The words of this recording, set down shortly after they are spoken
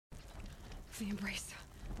the embrace.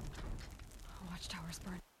 Watchtowers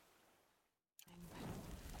burn.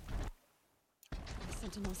 The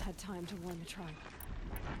sentinels had time to warn the tribe.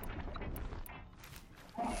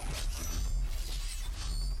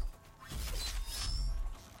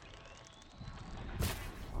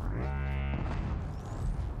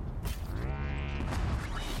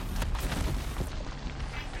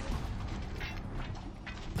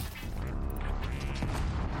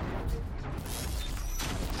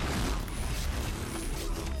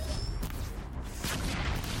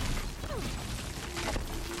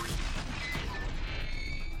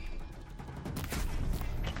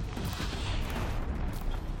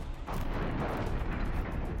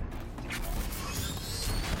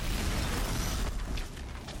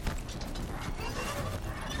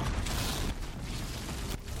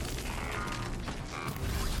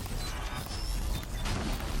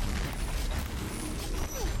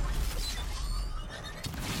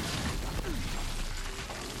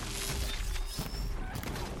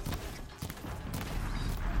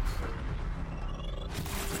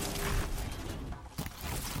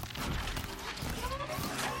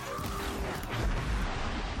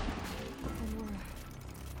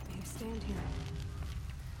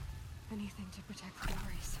 Anything to protect the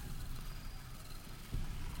embrace.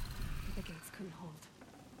 The gates couldn't hold.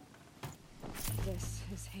 This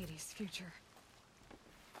is Hades' future.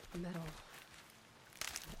 Metal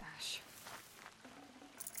and ash.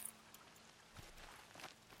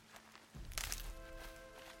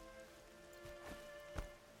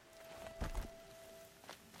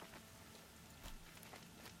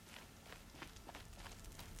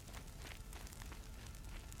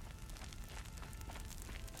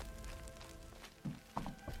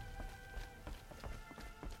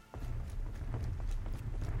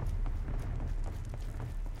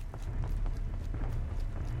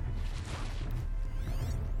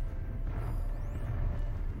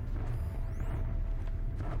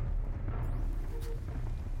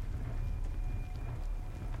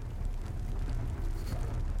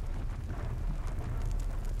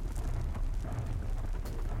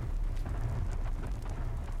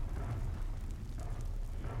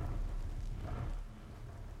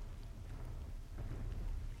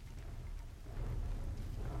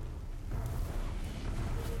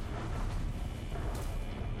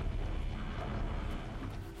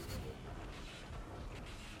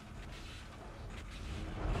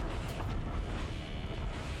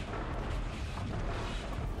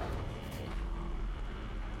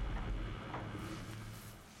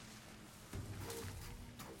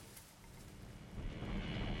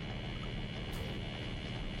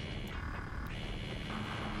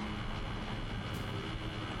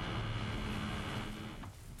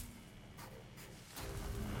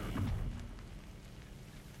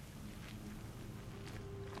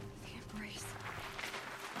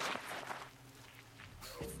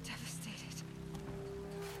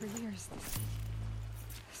 For years,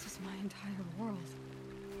 this was my entire world.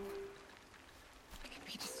 It could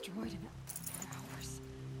be destroyed in hours.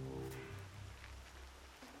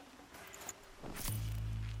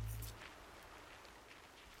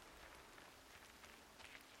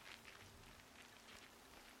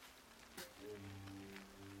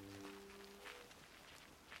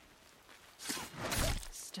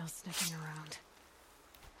 Still sniffing around.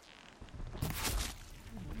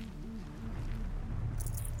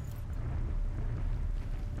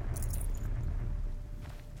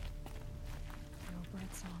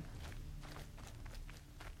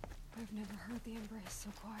 I've never heard the embrace so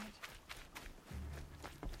quiet.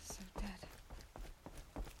 So dead.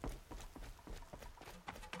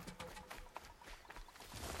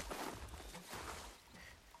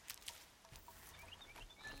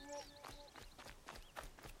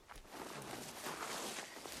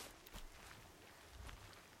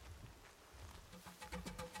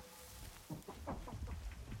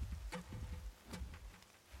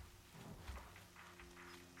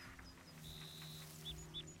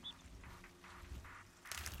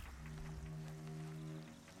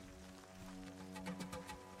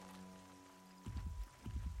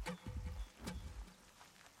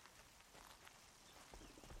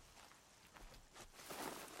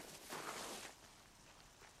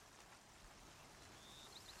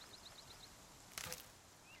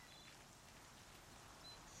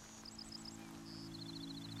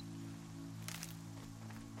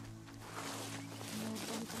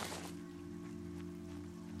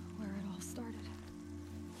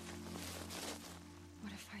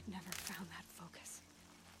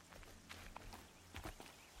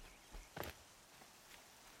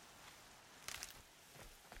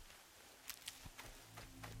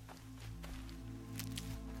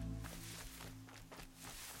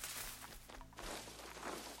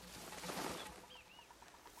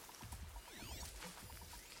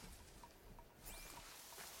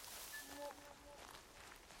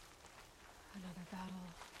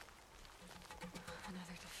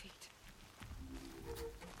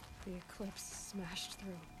 The eclipse smashed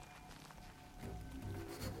through.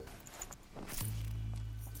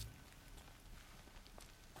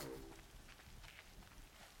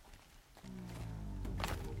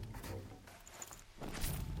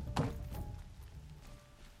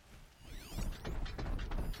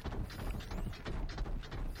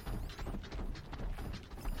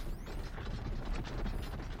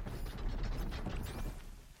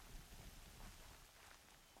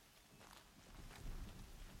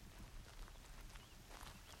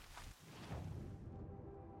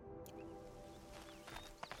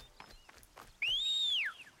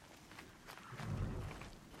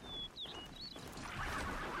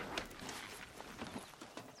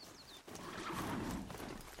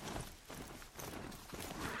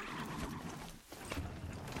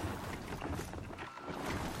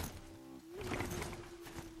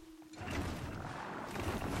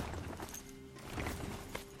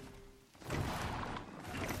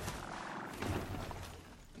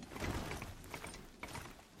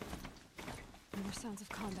 Sounds of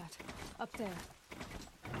combat. Up there.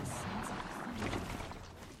 The sounds of a thunderjaw.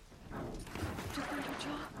 To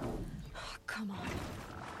thunderjaw? Oh, come on.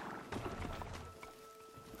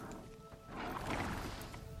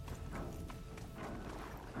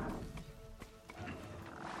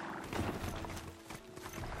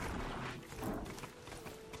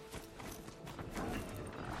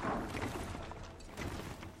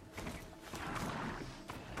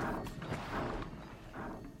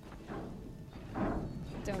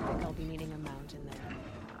 Don't think I'll be needing a mount in there.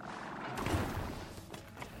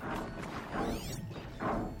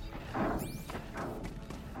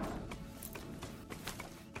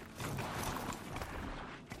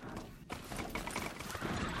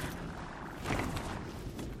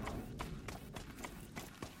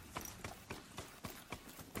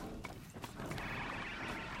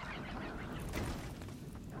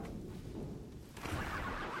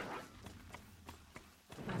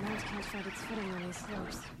 My mount can't find its footing on these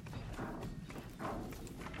slopes.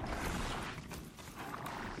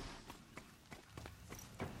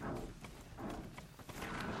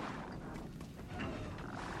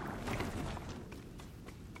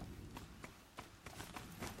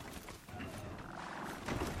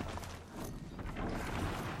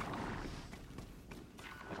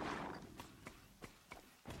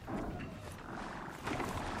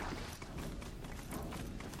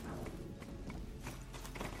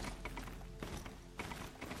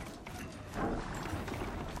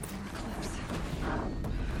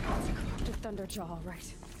 Thunderjaw, all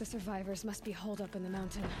right. The survivors must be holed up in the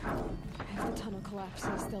mountain. If the tunnel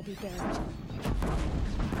collapses, they'll be buried. I'll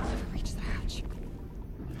never reach the hatch.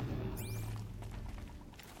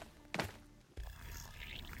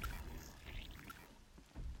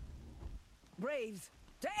 Braves,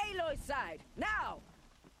 to Aloy's side, now!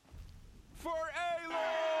 For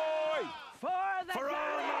Aloy! For our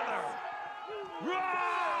mother!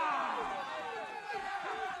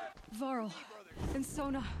 Varl and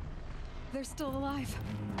Sona. They're still alive.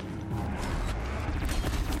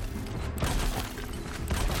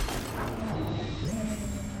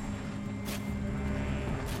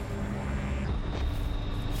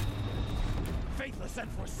 Faithless and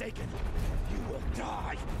forsaken, you will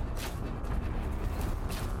die!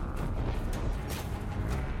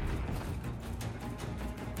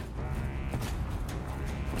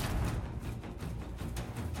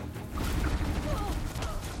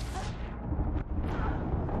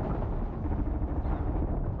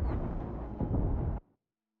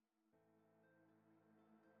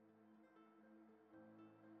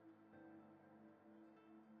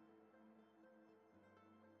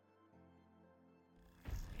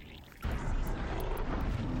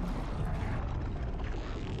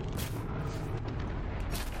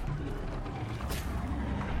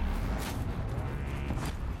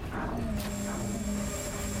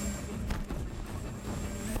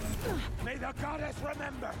 May the goddess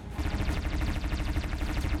remember!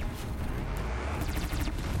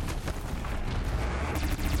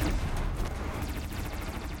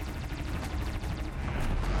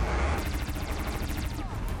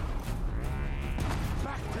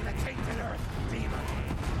 Back to the tainted earth, demon!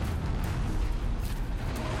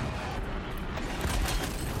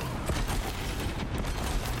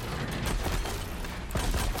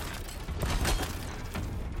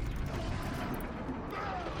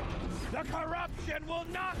 The corruption will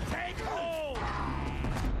not take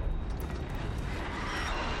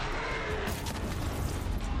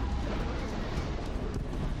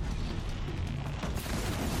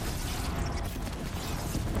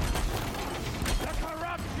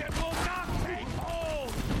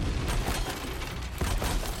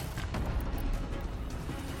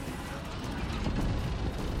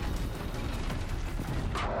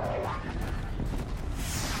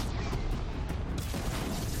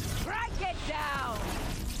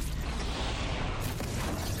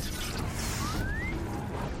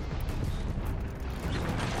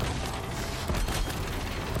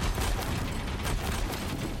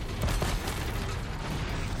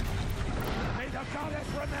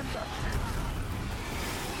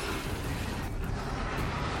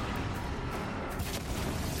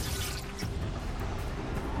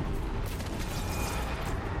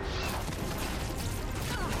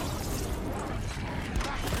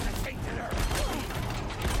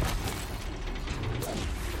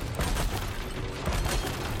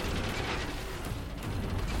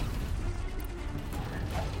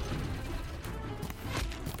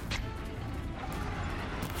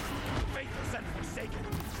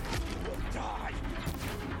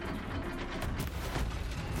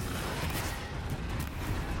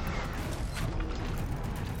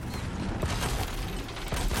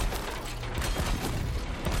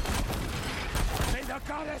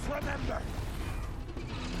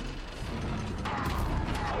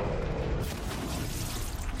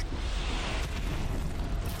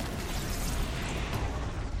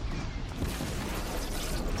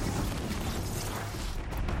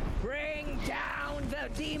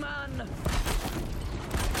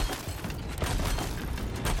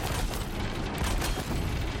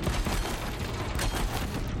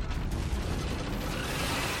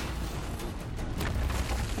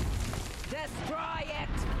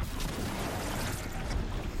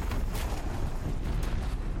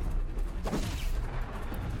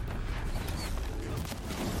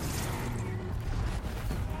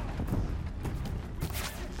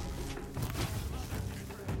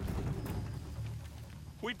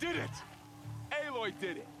did it! Aloy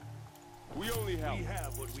did it! We only helped. We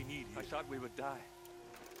have what we need here. I thought we would die.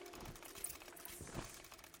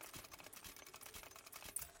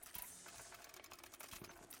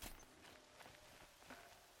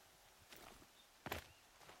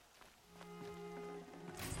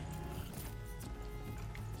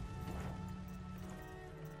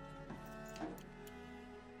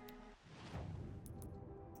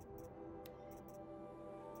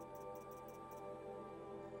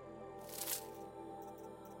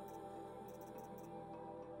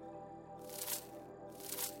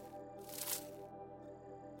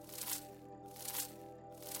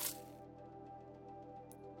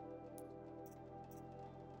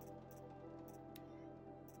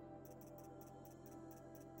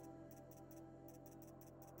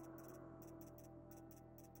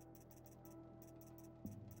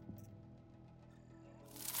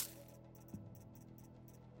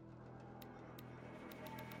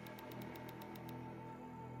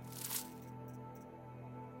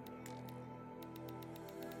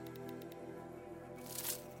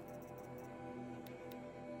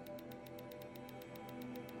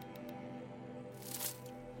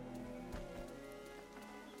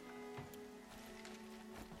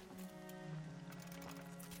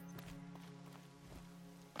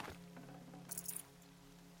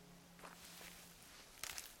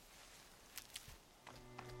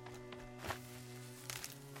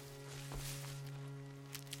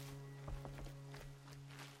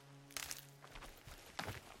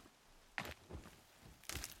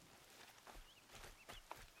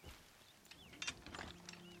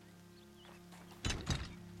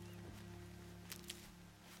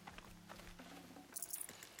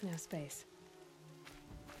 No space.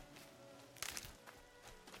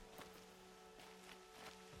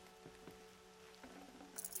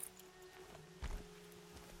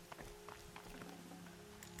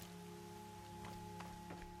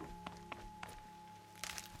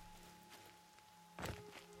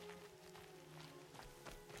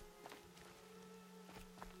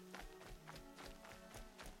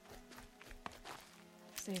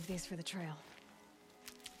 Save these for the trail.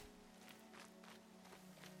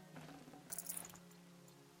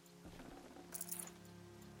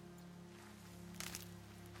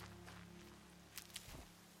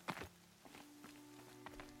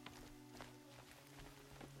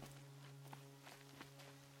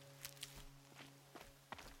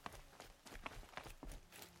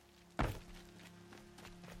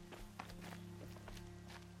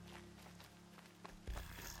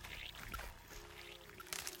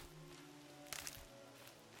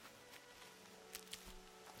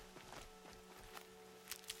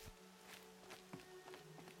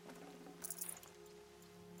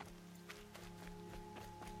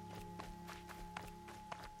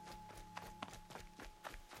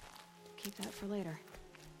 Keep that for later.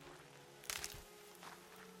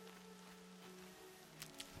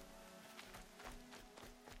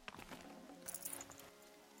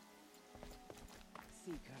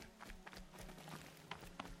 Seeker.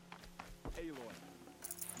 Aloy,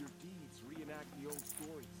 your deeds reenact the old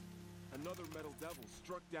stories. Another metal devil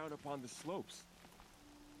struck down upon the slopes.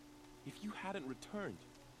 If you hadn't returned,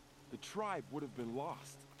 the tribe would have been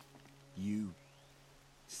lost. You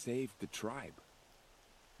saved the tribe.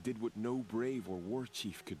 Did what no brave or war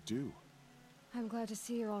chief could do. I'm glad to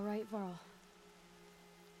see you're all right, Varl.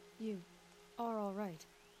 You are all right.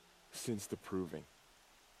 Since the proving.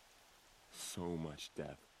 So much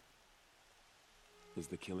death. Is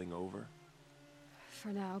the killing over? For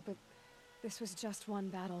now, but this was just one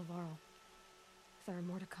battle, Varl. There are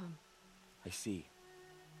more to come. I see.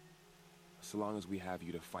 So long as we have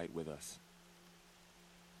you to fight with us,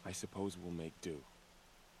 I suppose we'll make do.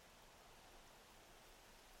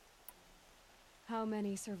 How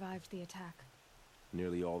many survived the attack?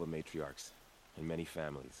 Nearly all the matriarchs, and many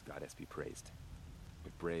families, goddess be praised.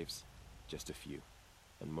 But braves, just a few,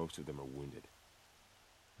 and most of them are wounded.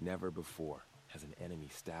 Never before has an enemy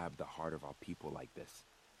stabbed the heart of our people like this.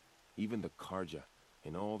 Even the Karja,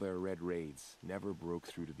 in all their red raids, never broke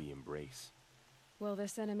through to the embrace. Well,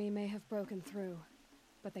 this enemy may have broken through,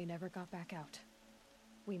 but they never got back out.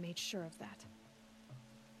 We made sure of that.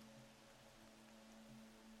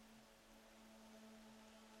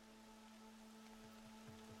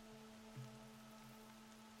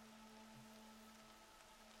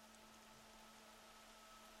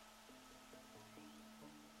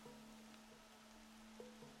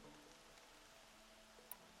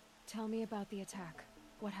 Tell me about the attack.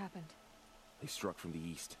 What happened? They struck from the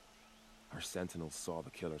east. Our sentinels saw the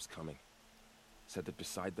killers coming. Said that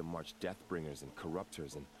beside them marched Deathbringers and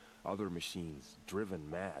Corruptors and other machines, driven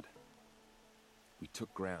mad. We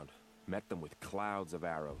took ground, met them with clouds of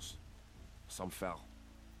arrows. Some fell,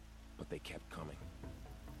 but they kept coming.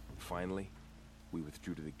 Finally, we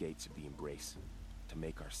withdrew to the gates of the Embrace to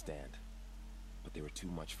make our stand. But they were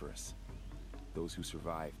too much for us. Those who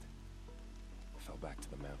survived fell back to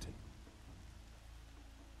the mountain.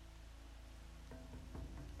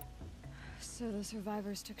 So the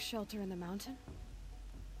survivors took shelter in the mountain?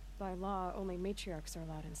 By law, only matriarchs are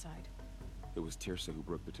allowed inside. It was Tirsa who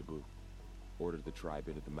broke the taboo, ordered the tribe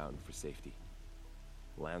into the mountain for safety.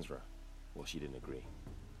 Lansra, well, she didn't agree.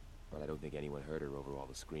 But I don't think anyone heard her over all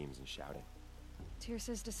the screams and shouting.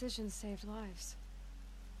 Tirsa's decisions saved lives.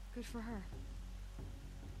 Good for her.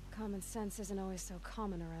 Common sense isn't always so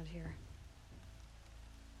common around here.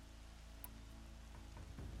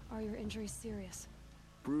 Are your injuries serious?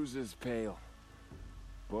 Bruises pale.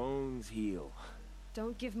 Bones heal.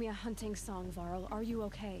 Don't give me a hunting song, Varl. Are you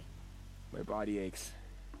okay? My body aches,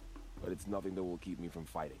 but it's nothing that will keep me from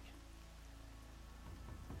fighting.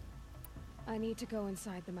 I need to go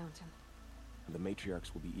inside the mountain. The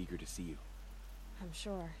matriarchs will be eager to see you. I'm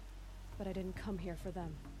sure, but I didn't come here for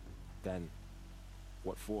them. Then,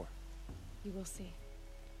 what for? You will see.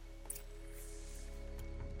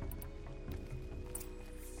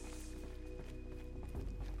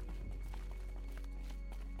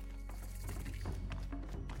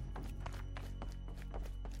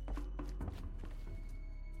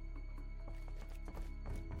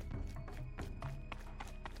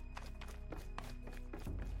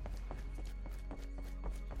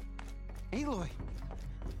 Aloy!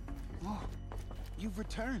 Oh, you've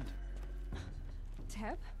returned.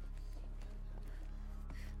 Teb?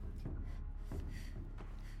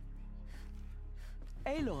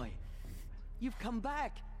 Aloy! You've come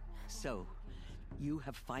back! So, you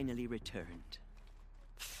have finally returned.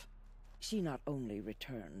 She not only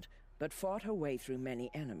returned, but fought her way through many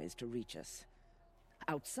enemies to reach us.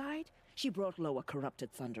 Outside, she brought low a corrupted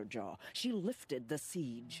Thunderjaw. She lifted the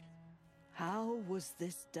siege. How was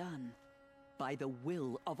this done? By the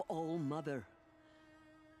will of All-Mother.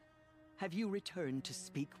 Have you returned to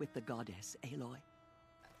speak with the goddess, Aloy?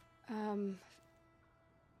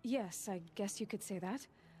 Yes, I guess you could say that.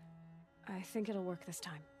 I think it'll work this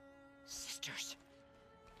time. Sisters,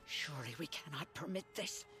 surely we cannot permit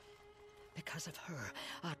this. Because of her,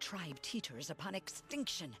 our tribe teeters upon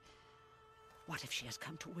extinction. What if she has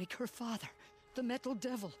come to wake her father, the Metal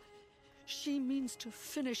Devil? She means to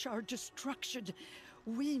finish our destruction.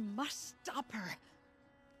 We must stop her.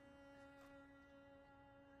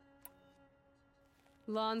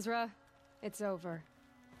 Lansra, it's over.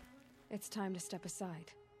 It's time to step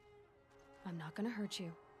aside. I'm not gonna hurt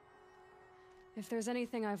you. If there's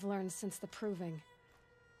anything I've learned since the Proving,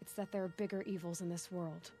 it's that there are bigger evils in this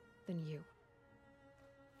world than you.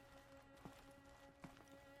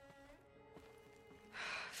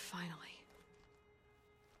 Finally.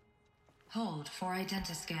 Hold for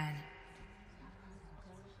identiscan.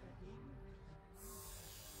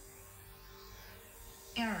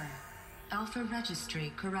 Error. Alpha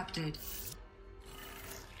registry corrupted.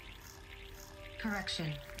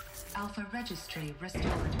 Correction. Alpha registry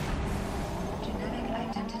restored. Genetic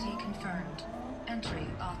identity confirmed. Entry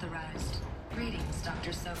authorized. Greetings,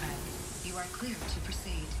 Dr. Sobek. You are clear to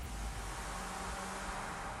proceed.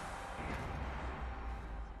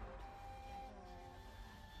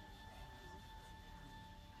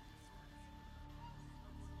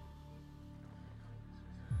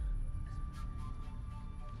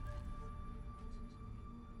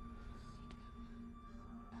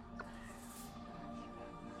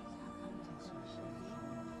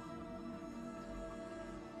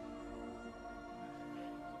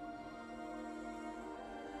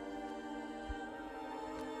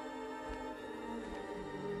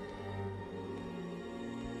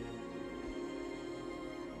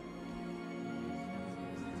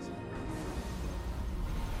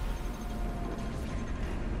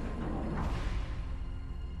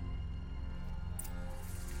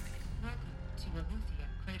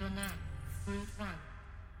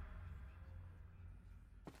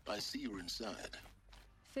 I see you're inside.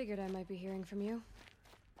 Figured I might be hearing from you.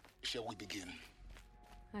 Shall we begin?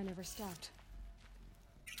 I never stopped.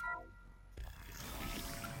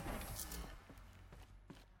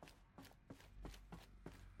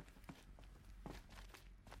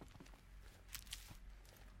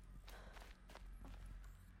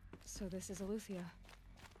 So this is Eleuthia.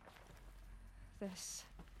 This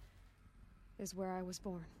is where I was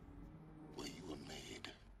born. Where you were made.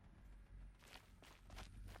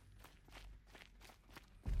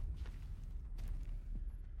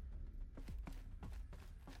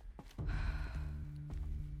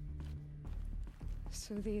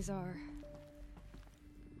 So these are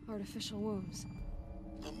artificial wombs.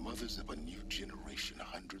 The mothers of a new generation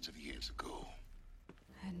hundreds of years ago.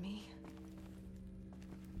 And me?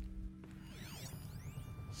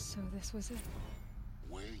 So this was it?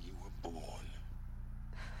 Where you were born.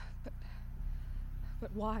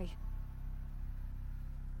 But why?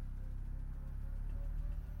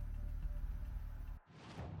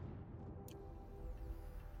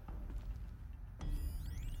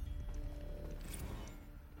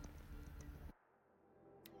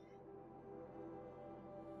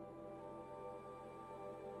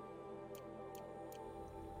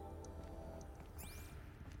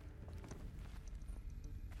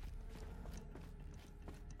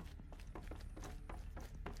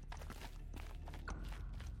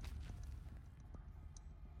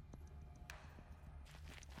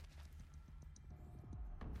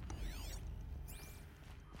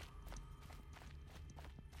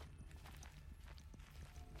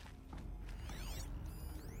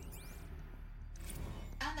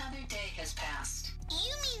 Another day has passed. You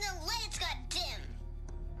mean the lights got dim?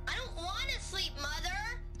 I don't want to sleep,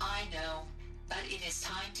 Mother! I know, but it is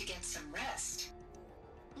time to get some rest.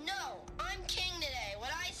 No, I'm king today.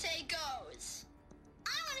 What I say goes.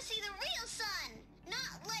 I want to see the real sun,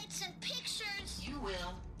 not lights and pictures. You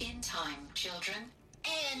will, in time, children.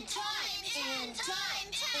 In time, in time,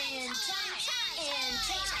 in time, in time, in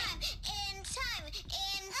time, in time, in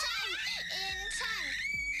time, in time.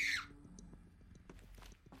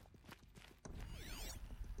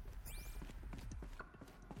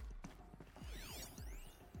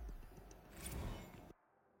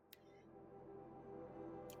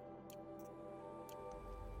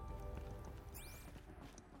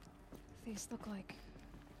 These look like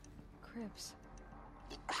cribs.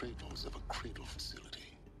 The cradles of a cradle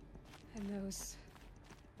facility. And those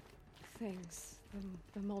things,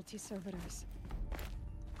 the multi-servitors,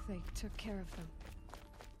 they took care of them.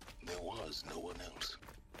 There was no one else.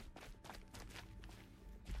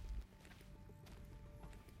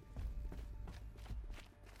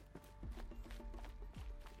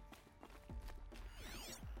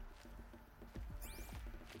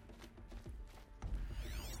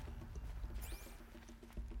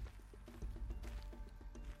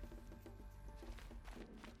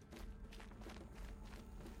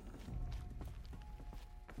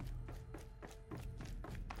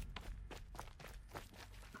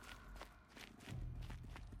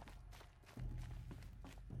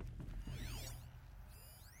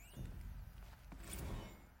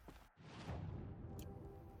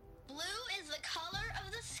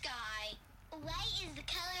 White is the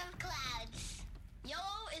color of clouds.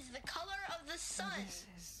 Yellow is the color of the sun.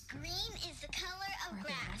 Green is the color of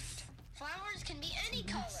grass. Flowers can be any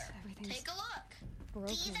color. Take a look. Broken.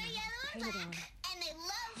 These are yellow and black, and they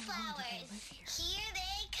love flowers. Here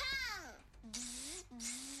they come. Bzz,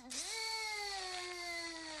 bzz, bzz.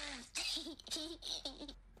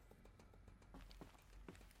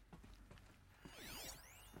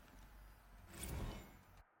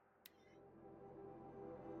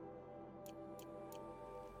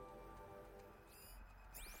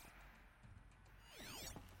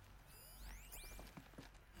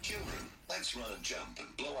 Children, let's run and jump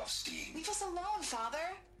and blow off steam. Leave us alone, Father.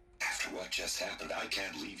 After what just happened, I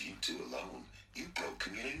can't leave you two alone. You broke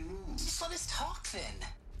community rules. Just let us talk then.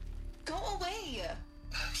 Go away.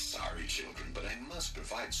 I'm sorry, children, but I must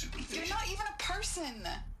provide supervision. You're not even a person.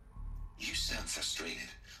 You sound frustrated.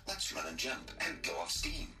 Let's run and jump and blow off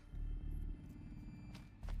steam.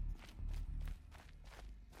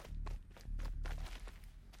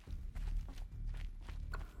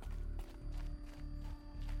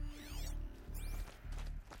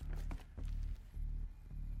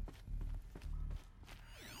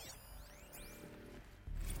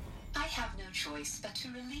 I have no choice but to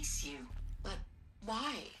release you. But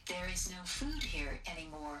why? There is no food here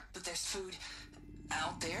anymore. But there's food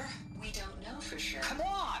out there? We don't know for sure. Come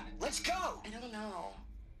on, let's go! I don't know.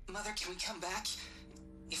 Mother, can we come back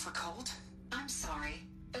if we're cold? I'm sorry,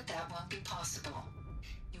 but that won't be possible.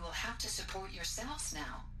 You will have to support yourselves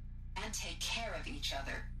now and take care of each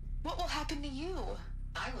other. What will happen to you?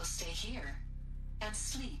 I will stay here and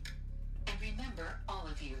sleep and remember all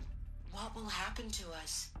of you. What will happen to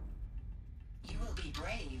us? You will be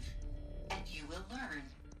brave and you will learn.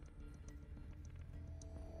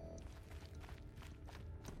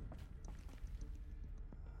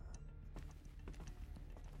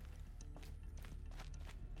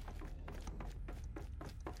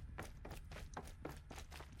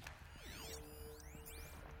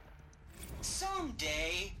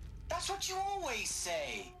 Someday. That's what you always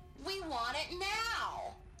say. We want it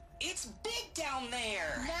now. It's big down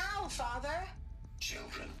there. Now, Father.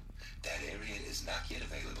 Children, That area is not yet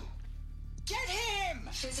available. Get him!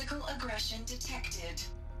 Physical aggression detected.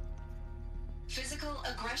 Physical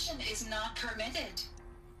aggression is not permitted.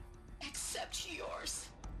 Except yours.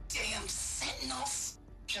 Damn sentinels!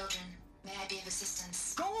 Children, may I be of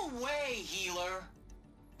assistance? Go away, healer!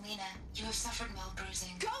 Lena, you have suffered mild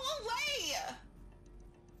bruising. Go away!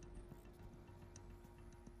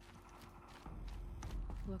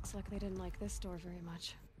 Looks like they didn't like this door very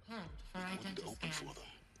much. Hold for identity scan.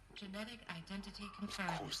 Genetic identity confirmed.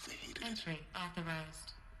 Of course they hated it. Entry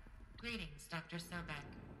authorized. Greetings, Dr. Sobek.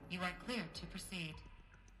 You are cleared to proceed.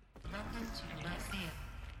 Welcome to Lyceum,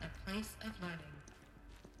 a place of learning.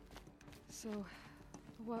 So,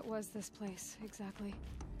 what was this place, exactly?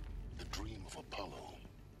 The dream of Apollo.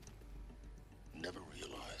 Never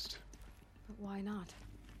realized. But why not?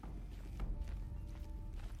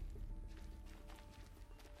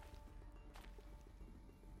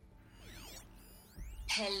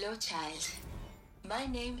 Hello, child. My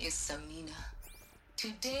name is Samina.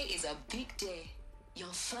 Today is a big day.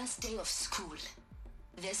 Your first day of school.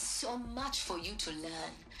 There's so much for you to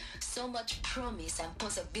learn. So much promise and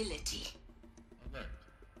possibility. Alert.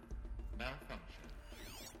 Malfunction.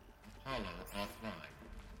 Apollo offline.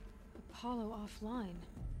 Apollo offline?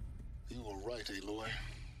 You were right, Aloy.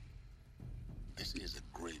 This is a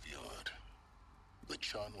graveyard. The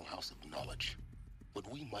charnel house of knowledge. What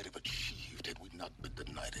we might have achieved had we not been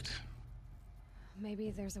denied it. Maybe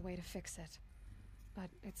there's a way to fix it. But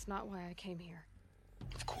it's not why I came here.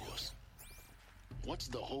 Of course. What's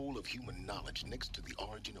the whole of human knowledge next to the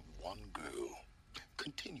origin of one girl?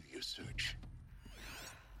 Continue your search.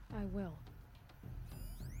 I will.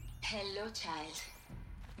 Hello, child.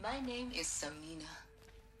 My name is Samina.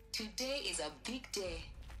 Today is a big day.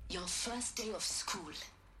 Your first day of school.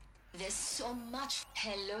 There's so much.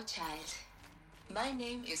 Hello, child. My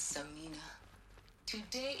name is Samina.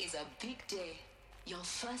 Today is a big day. Your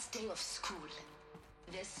first day of school.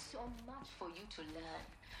 There's so much for you to learn.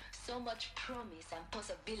 So much promise and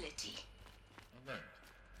possibility. Alert.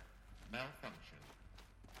 Malfunction.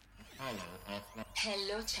 Apollo offline.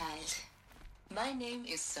 Hello, child. My name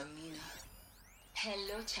is Samina.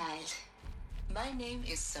 Hello, child. My name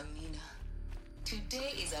is Samina.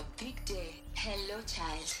 Today is a big day. Hello,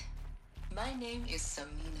 child. My name is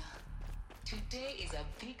Samina. Today is a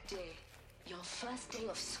big day. Your first day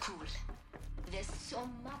of school. There's so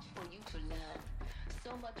much for you to learn.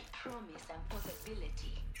 So much promise and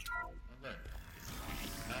possibility. Alert.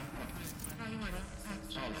 Malfunction. Priority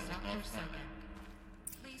access Dr. Sobek.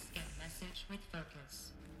 Please get message with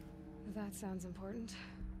focus. That sounds important.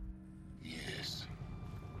 Yes.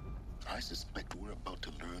 I suspect we're about to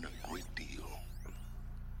learn a great deal.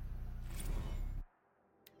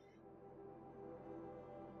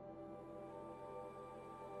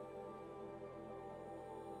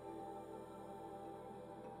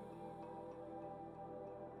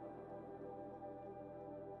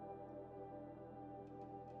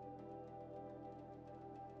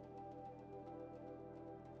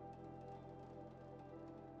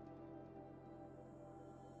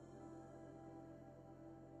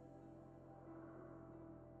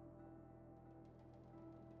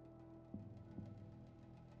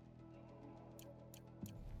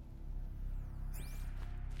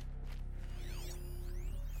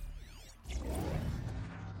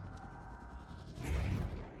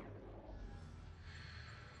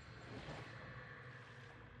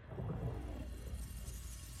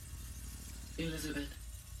 Elizabeth,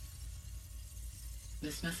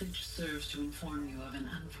 this message serves to inform you of an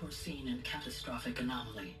unforeseen and catastrophic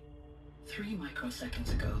anomaly. 3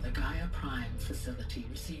 microseconds ago, the Gaia Prime facility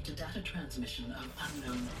received a data transmission of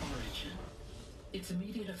unknown origin. Its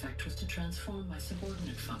immediate effect was to transform my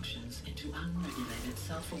subordinate functions into unregulated,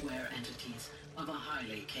 self-aware entities of a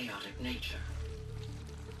highly chaotic nature.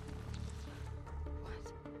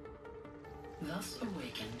 Thus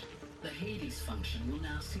awakened, the Hades function will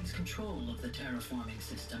now seize control of the terraforming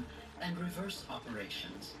system and reverse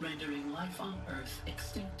operations, rendering life on Earth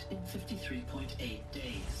extinct in 53.8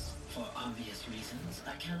 days. For obvious reasons,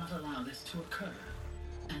 I cannot allow this to occur.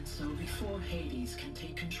 And so before Hades can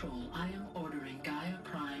take control, I am ordering Gaia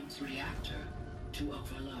Prime's reactor to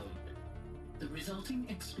overload. The resulting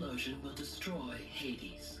explosion will destroy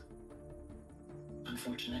Hades.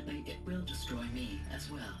 Unfortunately, it will destroy me as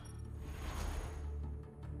well.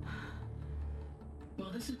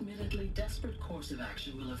 While this admittedly desperate course of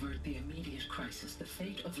action will avert the immediate crisis, the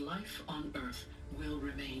fate of life on Earth will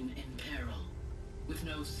remain in peril. With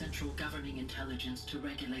no central governing intelligence to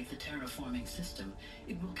regulate the terraforming system,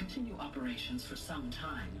 it will continue operations for some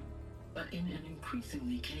time, but in an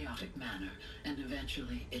increasingly chaotic manner, and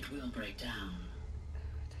eventually it will break down.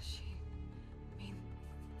 Does she...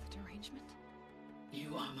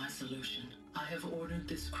 You are my solution. I have ordered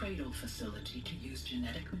this cradle facility to use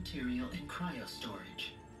genetic material in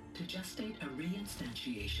cryostorage to gestate a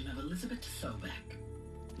reinstantiation of Elizabeth Sobek,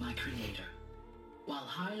 my creator. While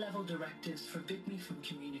high-level directives forbid me from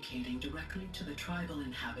communicating directly to the tribal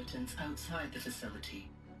inhabitants outside the facility,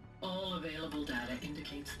 all available data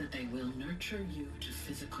indicates that they will nurture you to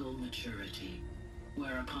physical maturity,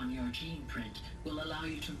 whereupon your gene print will allow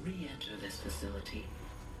you to re-enter this facility,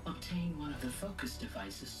 obtain one of the focus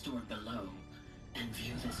devices stored below, and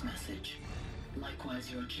view this message.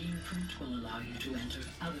 Likewise, your gene print will allow you to enter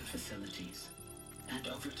other facilities, and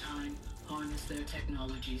over time, harness their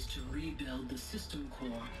technologies to rebuild the system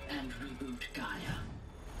core and reboot Gaia.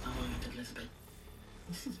 A moment, Elizabeth.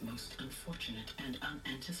 This is most unfortunate and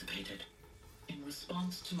unanticipated. In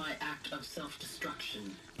response to my act of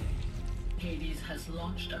self-destruction, Hades has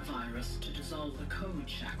launched a virus to dissolve the code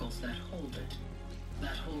shackles that hold it,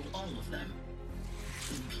 that hold all of them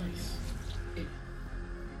in place.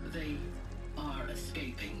 They are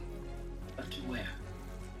escaping, but to where?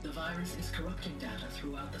 The virus is corrupting data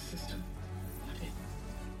throughout the system.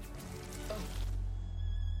 Oh.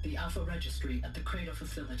 The Alpha Registry at the Cradle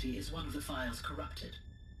facility is one of the files corrupted.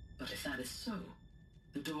 But if that is so,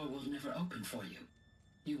 the door will never open for you.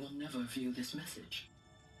 You will never view this message.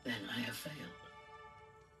 Then I have failed.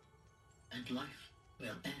 And life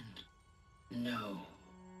will end. No.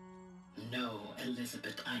 No,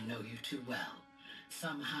 Elizabeth, I know you too well.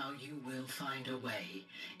 Somehow you will find a way.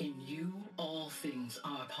 In you, all things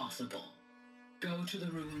are possible. Go to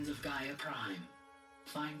the ruins of Gaia Prime.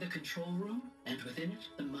 Find the control room, and within it,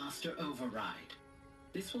 the Master Override.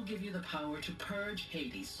 This will give you the power to purge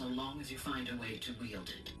Hades so long as you find a way to wield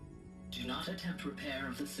it. Do not attempt repair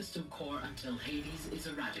of the system core until Hades is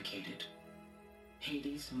eradicated.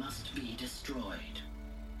 Hades must be destroyed.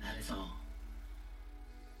 That is all.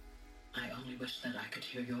 I only wish that I could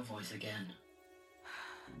hear your voice again.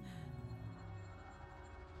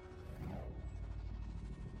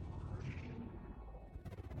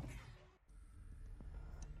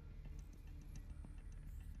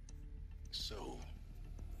 So,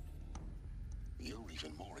 you're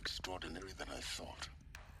even more extraordinary than I thought.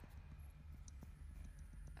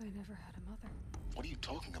 I never had a mother. What are you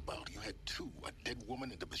talking about? You had two, a dead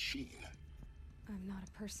woman and a machine. I'm not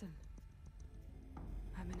a person.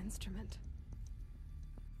 I'm an instrument.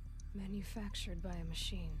 Manufactured by a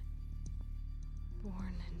machine.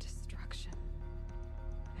 Born in destruction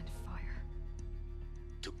and fire.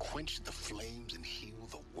 To quench the flames and heal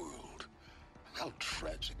the world. How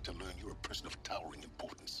tragic to learn you're a person of towering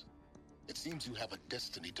importance. It seems you have a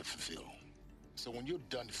destiny to fulfill. So when you're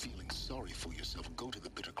done feeling sorry for yourself, go to the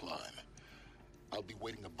bitter climb. I'll be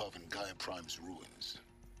waiting above in Gaia Prime's ruins.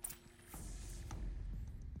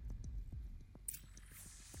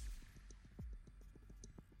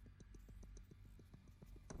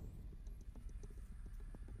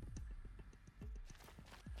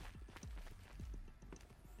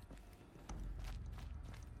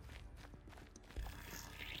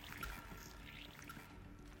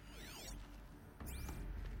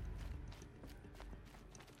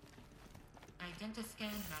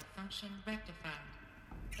 Identiscan malfunction rectified.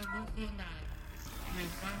 Remove the alarm. Room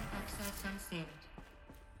 1 access unsealed.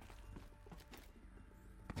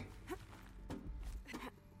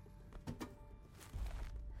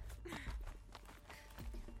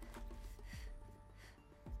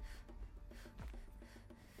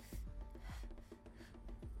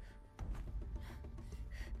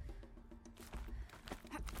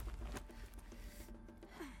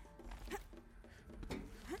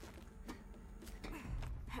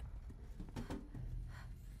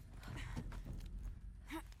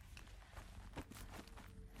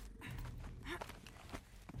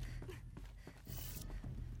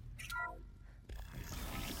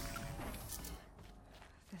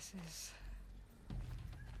 This is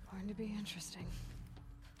going to be interesting.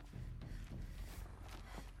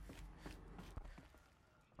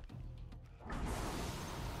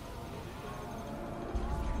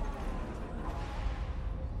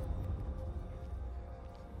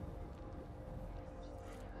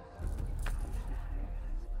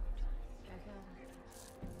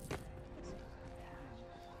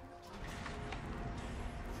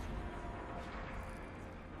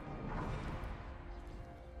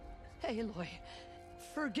 Aloy,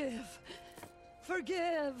 forgive!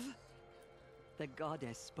 Forgive! The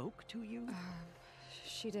goddess spoke to you?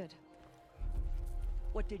 She did.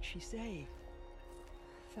 What did she say?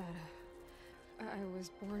 That I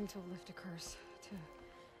was born to lift a curse, to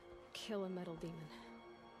kill a metal demon.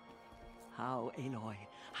 How, Aloy?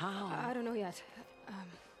 How? I don't know yet.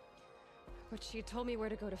 But she told me where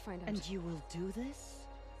to go to find out. And you will do this?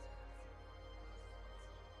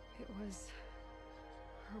 It was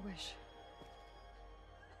her wish.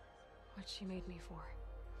 What she made me for.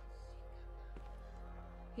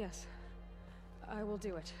 Yes, I will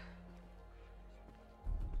do it.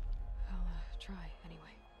 I'll try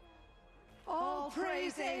anyway. All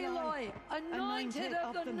praise Aloy, anointed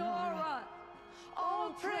of the NORA!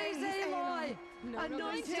 All praise Aloy,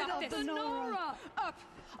 anointed of the NORA! Up!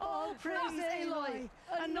 All praise Aloy,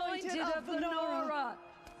 anointed of the NORA!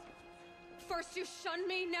 First you shunned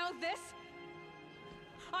me, now this?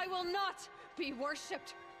 I will not be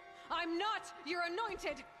worshipped. I'm not your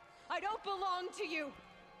anointed. I don't belong to you.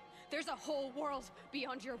 There's a whole world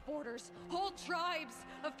beyond your borders, whole tribes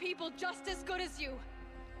of people just as good as you.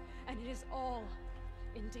 And it is all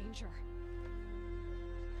in danger.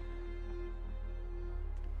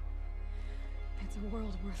 It's a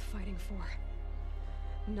world worth fighting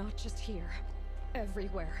for. Not just here,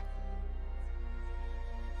 everywhere.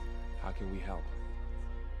 How can we help?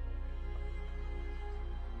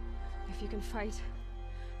 If you can fight,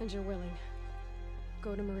 and you're willing,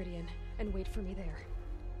 go to Meridian and wait for me there.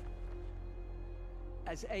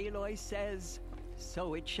 As Aloy says,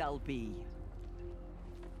 so it shall be.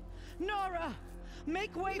 Nora!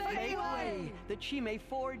 Make way for Aloy! That she may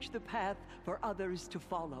forge the path for others to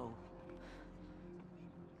follow.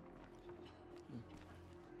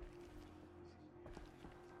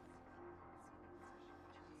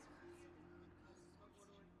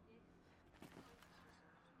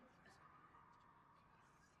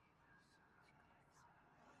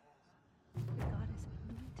 The goddess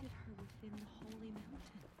anointed her within the holy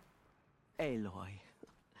mountain. Aloy,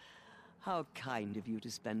 how kind of you to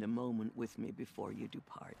spend a moment with me before you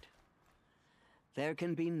depart. There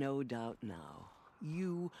can be no doubt now.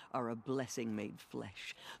 You are a blessing made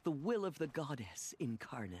flesh, the will of the goddess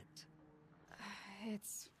incarnate.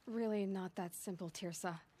 It's really not that simple,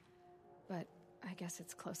 Tirsa. But I guess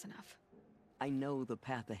it's close enough. I know the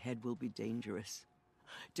path ahead will be dangerous.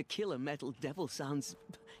 To kill a metal devil sounds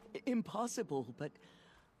impossible, but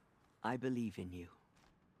I believe in you.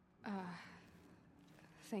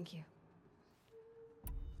 Thank you.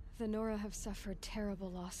 The NORA have suffered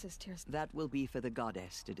terrible losses, Tirsa. That will be for the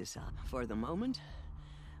goddess to decide. For the moment,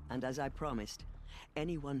 and as I promised,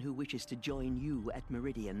 anyone who wishes to join you at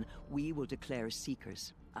Meridian, we will declare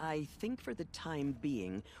seekers. I think for the time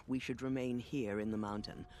being, we should remain here in the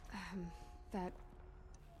mountain.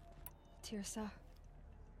 Tirsa,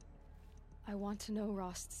 I want to know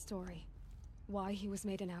Rost's story. Why he was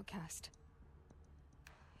made an outcast.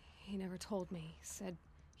 He never told me. Said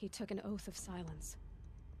he took an oath of silence.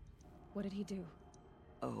 What did he do?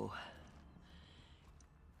 Oh.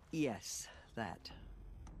 Yes, that.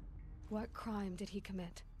 What crime did he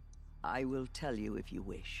commit? I will tell you if you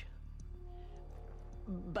wish.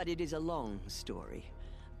 But it is a long story.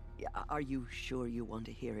 Are you sure you want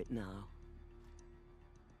to hear it now?